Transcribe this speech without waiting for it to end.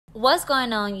What's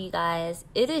going on, you guys?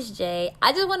 It is Jay.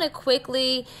 I just want to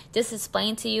quickly just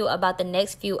explain to you about the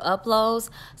next few uploads.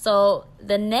 So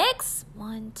the next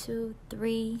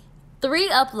three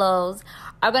uploads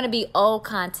are going to be old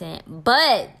content,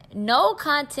 but no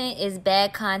content is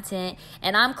bad content,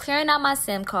 and I'm clearing out my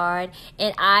SIM card,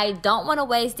 and I don't want to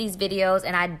waste these videos,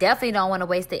 and I definitely don't want to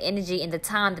waste the energy and the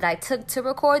time that I took to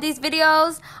record these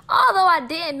videos. Although I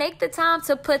didn't make the time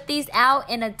to put these out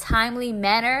in a timely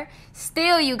manner,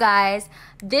 still, you guys,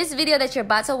 this video that you're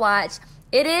about to watch,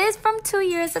 it is from 2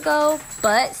 years ago,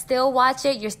 but still watch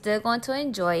it. You're still going to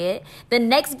enjoy it. The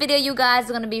next video, you guys, is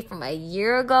going to be from a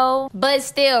year ago, but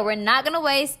still, we're not going to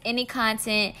waste any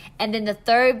content. And then the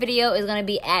third video is going to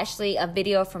be actually a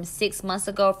video from 6 months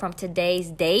ago from today's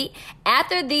date.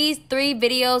 After these 3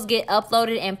 videos get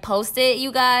uploaded and posted,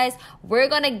 you guys, we're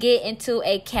going to get into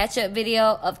a catch-up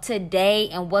video of today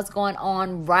and what's going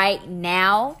on right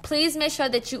now. Please make sure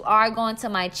that you are going to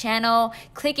my channel,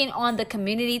 clicking on the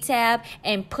community tab,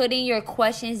 and putting your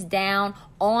questions down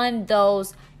on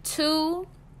those 2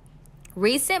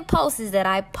 recent posts that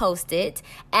I posted,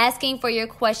 asking for your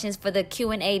questions for the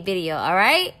Q&A video. All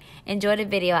right, enjoy the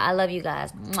video. I love you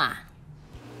guys. Mwah.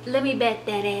 Let me back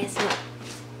that ass up.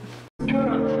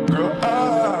 Girl,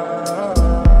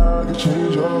 I could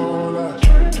change your life.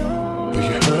 We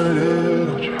can hurt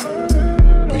it.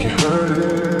 We can hurt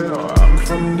it. I'm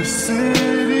from the city.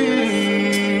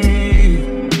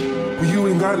 You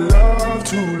ain't got love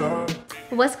to love.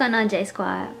 What's going on, J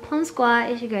Squad? Plum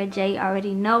Squad, it's your girl Jay. You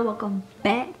already know. Welcome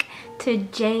back to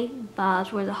J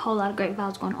Vibes, where there's a whole lot of great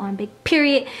vibes going on. Big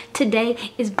period. Today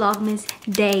is Vlogmas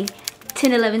Day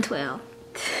 10, 11, 12.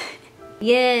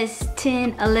 Yes,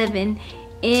 10, 11,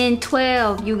 and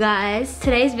 12, you guys.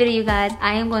 Today's video, you guys,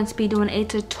 I am going to be doing a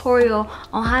tutorial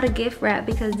on how to gift wrap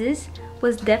because this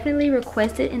was definitely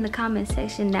requested in the comment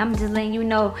section. Now I'm just letting you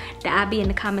know that I be in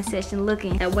the comment section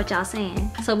looking at what y'all saying.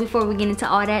 So before we get into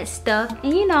all that stuff,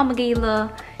 and you know I'm gonna give you a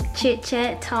little chit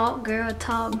chat, talk, girl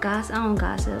talk, gossip. I don't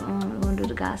gossip, I don't do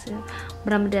the gossip,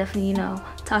 but I'm definitely, you know,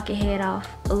 talk your head off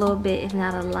a little bit, if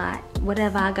not a lot.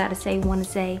 Whatever I gotta say, wanna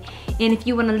say. And if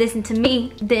you wanna listen to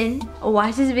me, then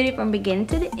watch this video from beginning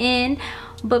to the end.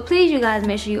 But please, you guys,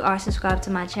 make sure you are subscribed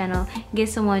to my channel. Get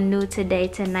someone new today,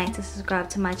 tonight, to subscribe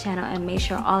to my channel, and make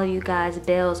sure all of you guys'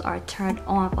 bells are turned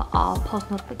on for all post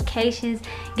notifications.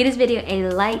 Give this video a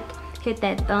like, hit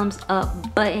that thumbs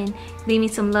up button, leave me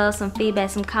some love, some feedback,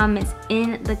 some comments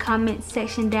in the comment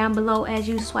section down below as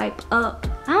you swipe up.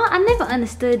 I never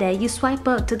understood that. You swipe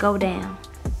up to go down.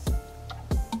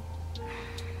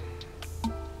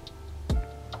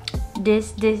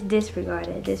 Disregard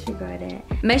that.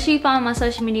 Make sure you follow my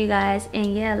social media, guys,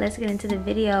 and yeah, let's get into the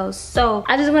video. So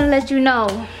I just want to let you know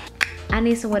I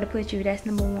need somewhere to put you. That's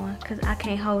number 1, because I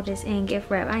can't hold this in gift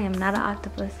wrap. I am not an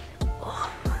octopus.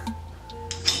 Oh.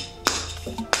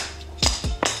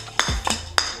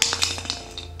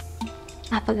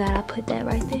 I forgot I put that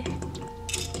right there.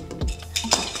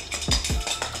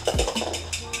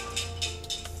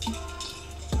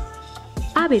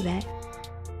 I'll be back.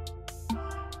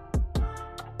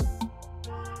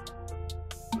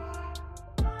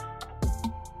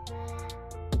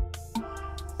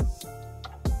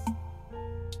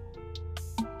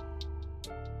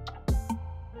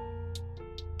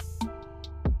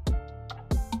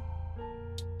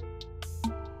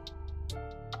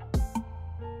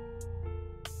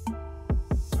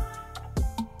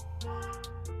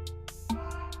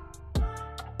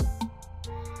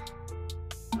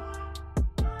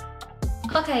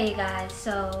 Okay, you guys,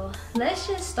 so let's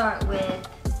just start with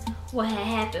what had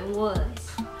happened was.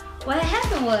 What had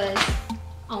happened was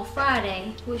on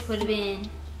Friday, which would have been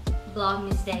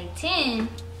Vlogmas Day 10,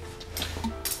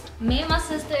 me and my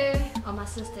sister,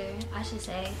 I should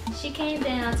say, she came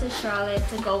down to Charlotte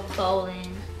to go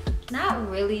bowling. Not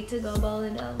really to go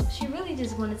bowling though. She really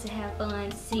just wanted to have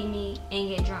fun, see me, and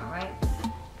get drunk, right?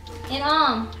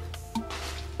 And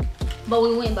but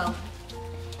we went bowling.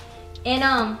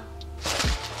 And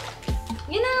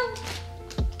you know,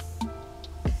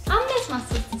 I miss my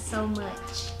sister so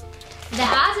much that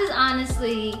I just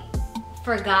honestly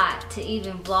forgot to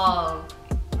even vlog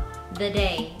the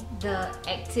day, the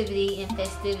activity and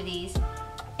festivities,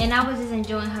 and I was just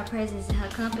enjoying her presence and her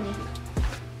company.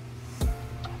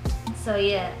 So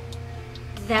yeah,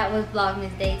 that was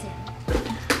Vlogmas Day 10.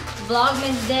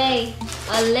 Vlogmas Day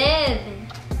 11.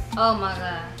 Oh my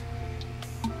God,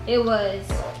 it was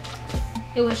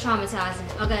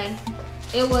traumatizing. Okay.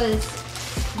 It was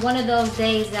one of those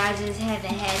days that I just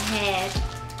haven't had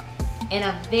in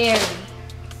a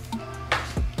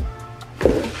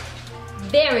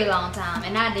very long time,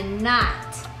 and I did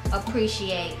not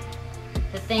appreciate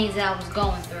the things that I was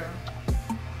going through.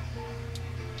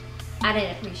 I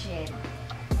didn't appreciate it.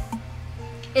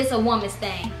 It's a woman's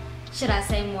thing. Should I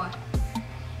say more?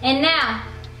 And now,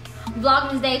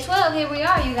 Vlogmas Day 12, here we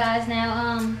are, you guys.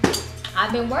 Now,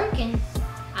 I've been working.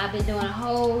 I've been doing a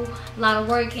whole lot of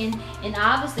working and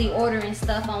obviously ordering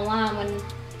stuff online when...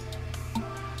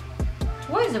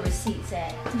 Where's the receipts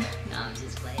at? No, I'm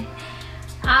just playing.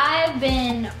 I've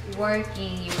been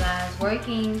working, you guys.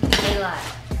 Working a lot.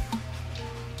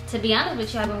 To be honest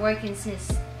with you, I've been working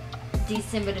since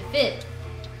December the 5th.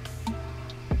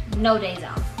 No days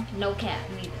off. No cap,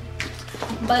 neither.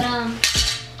 But,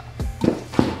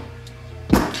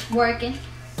 working.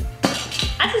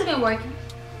 I just been working.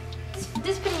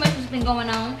 This pretty much what's been going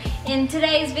on. And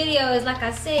today's video is, like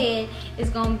I said, is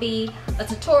gonna be a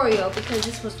tutorial because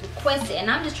this was requested and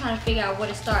I'm just trying to figure out where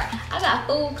to start. I got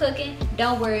food cooking,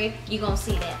 don't worry, you're gonna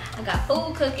see that. I got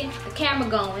food cooking, the camera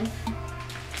going.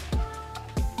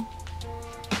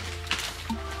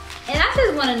 And I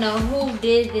just wanna know who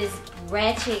did this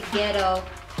ratchet ghetto.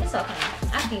 It's okay,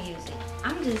 I can use it.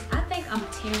 I think I'm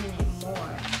tearing it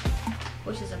more,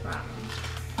 which is a problem.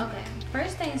 Okay,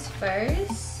 first things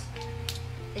first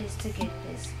is to get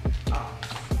this off.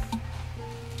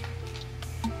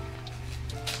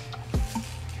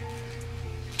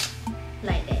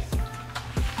 Like that.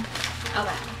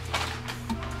 Okay.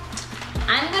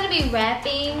 I'm gonna be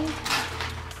wrapping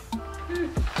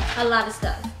a lot of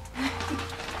stuff.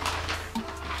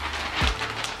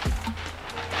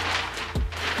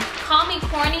 Call me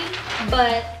corny,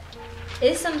 but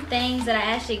it's some things that I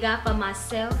actually got for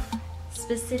myself,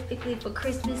 specifically for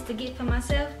Christmas to get for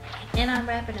myself, and I'm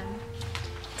wrapping them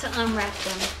to unwrap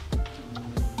them.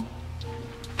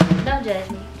 Don't judge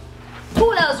me.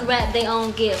 Who else wrap their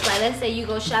own gifts? Like, let's say you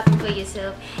go shopping for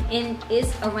yourself and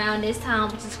it's around this time,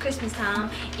 which is Christmas time,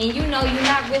 and you know you're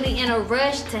not really in a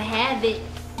rush to have it.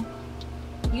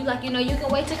 You you can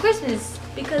wait till Christmas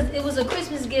because it was a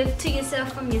Christmas gift to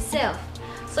yourself from yourself.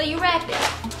 So you wrap it.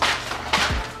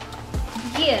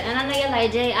 Yeah, and I know you're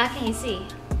like, Jay, I can't see.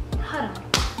 Hold on.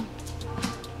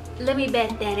 Let me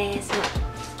back that ass up.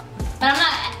 But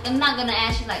I'm not gonna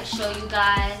actually like show you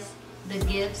guys the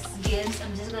gifts.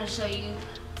 I'm just gonna show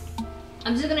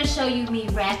you me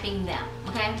wrapping them,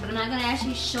 okay? But I'm not gonna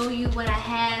actually show you what I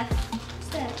have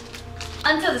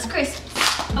until it's Christmas.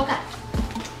 Okay.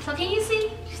 So can you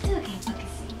see? You still can't fucking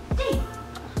see. Damn.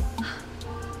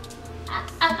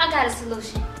 I got a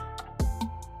solution.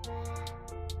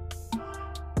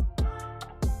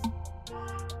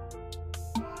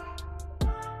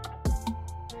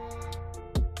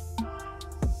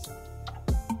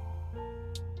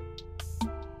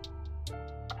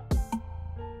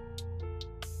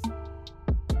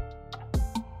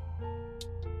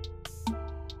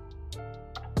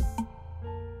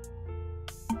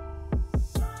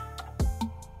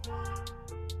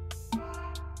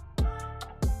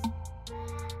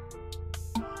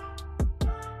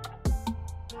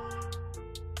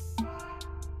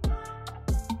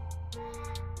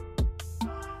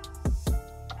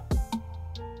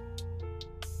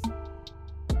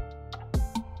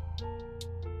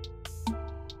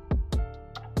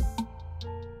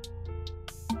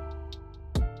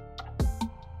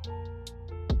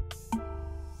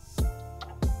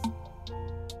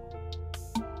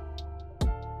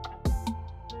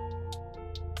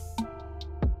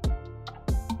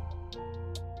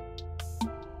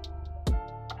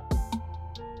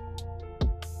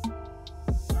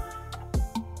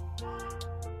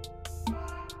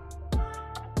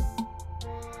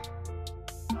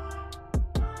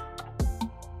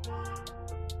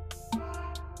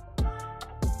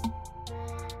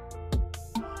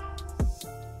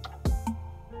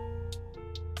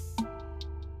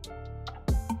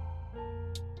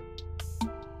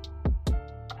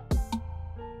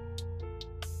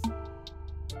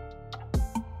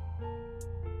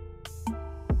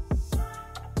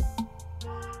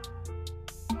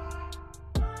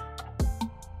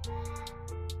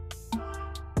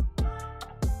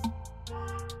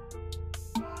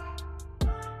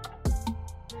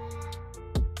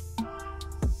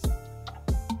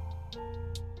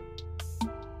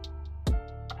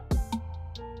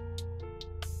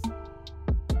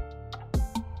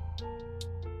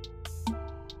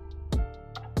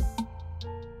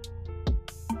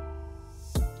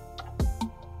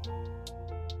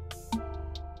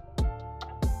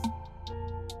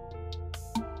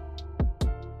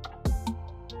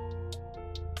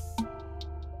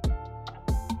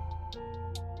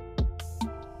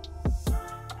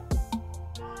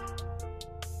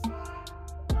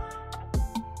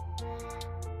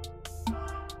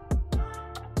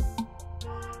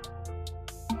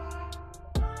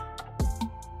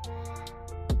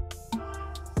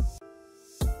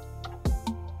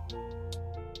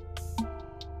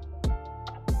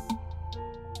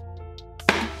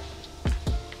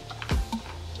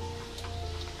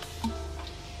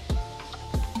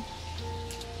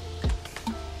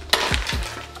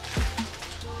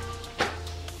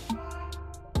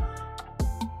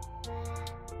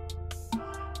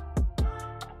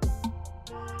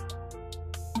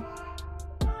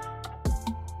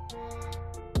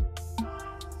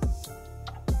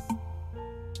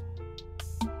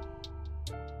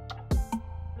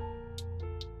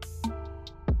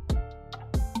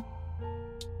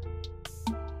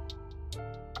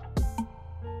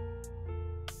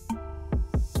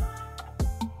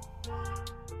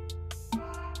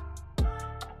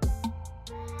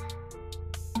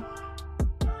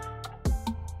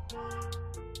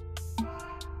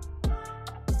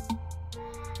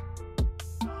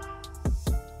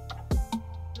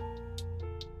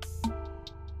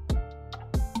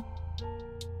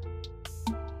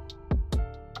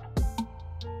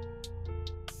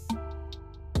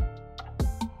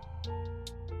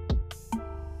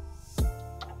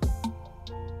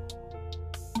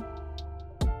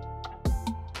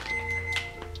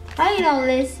 Why you don't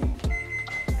listen?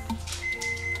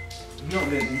 You don't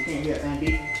listen. You can't hear that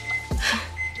beat.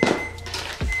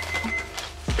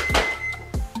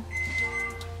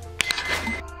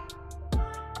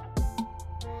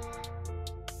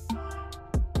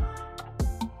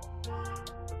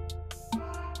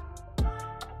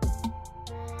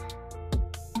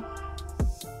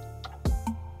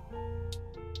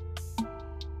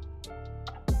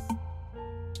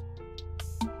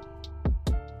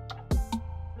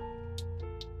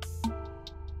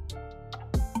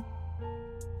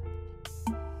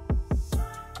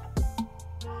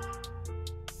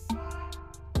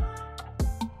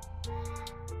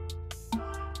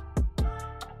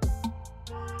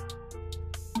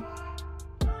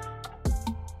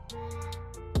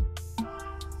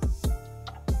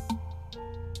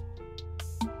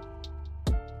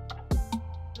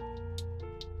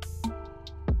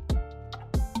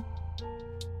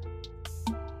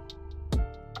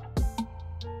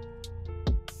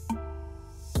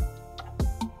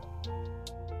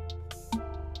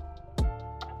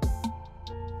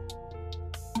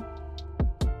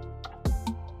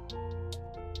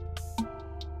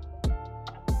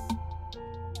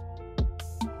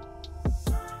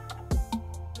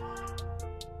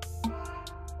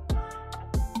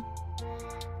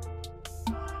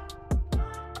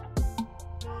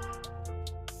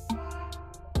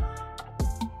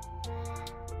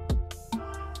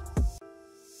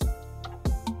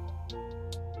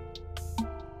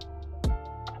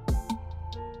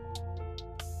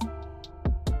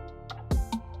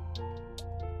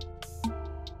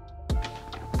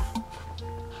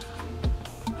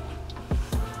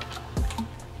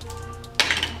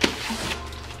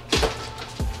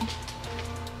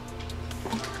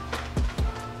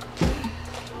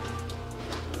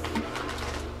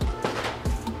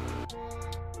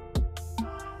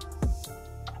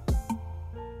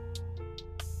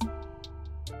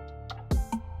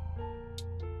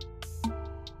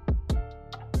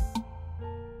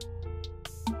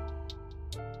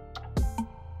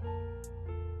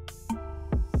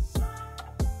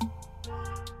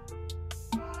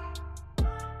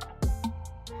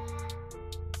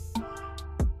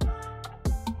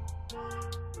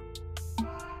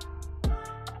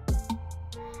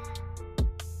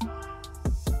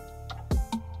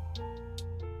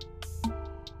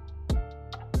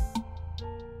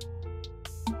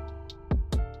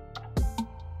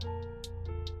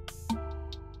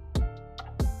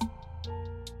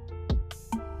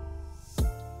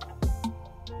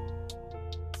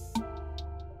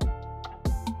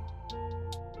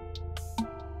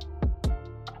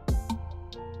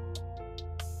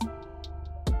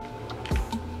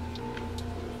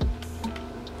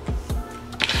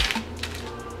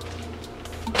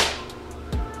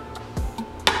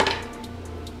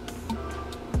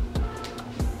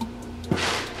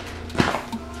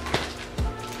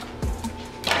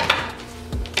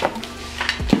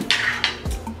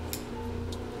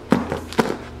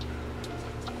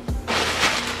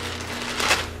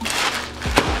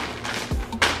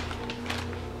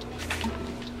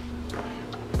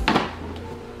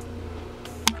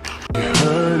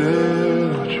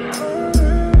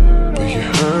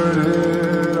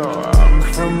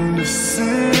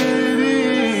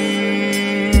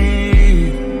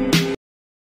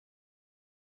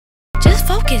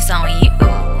 Focus on you,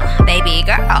 baby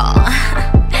girl.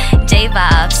 J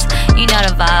vibes, you know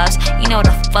the vibes, you know what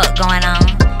the fuck going on.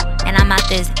 And I'm out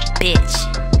this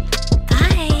bitch.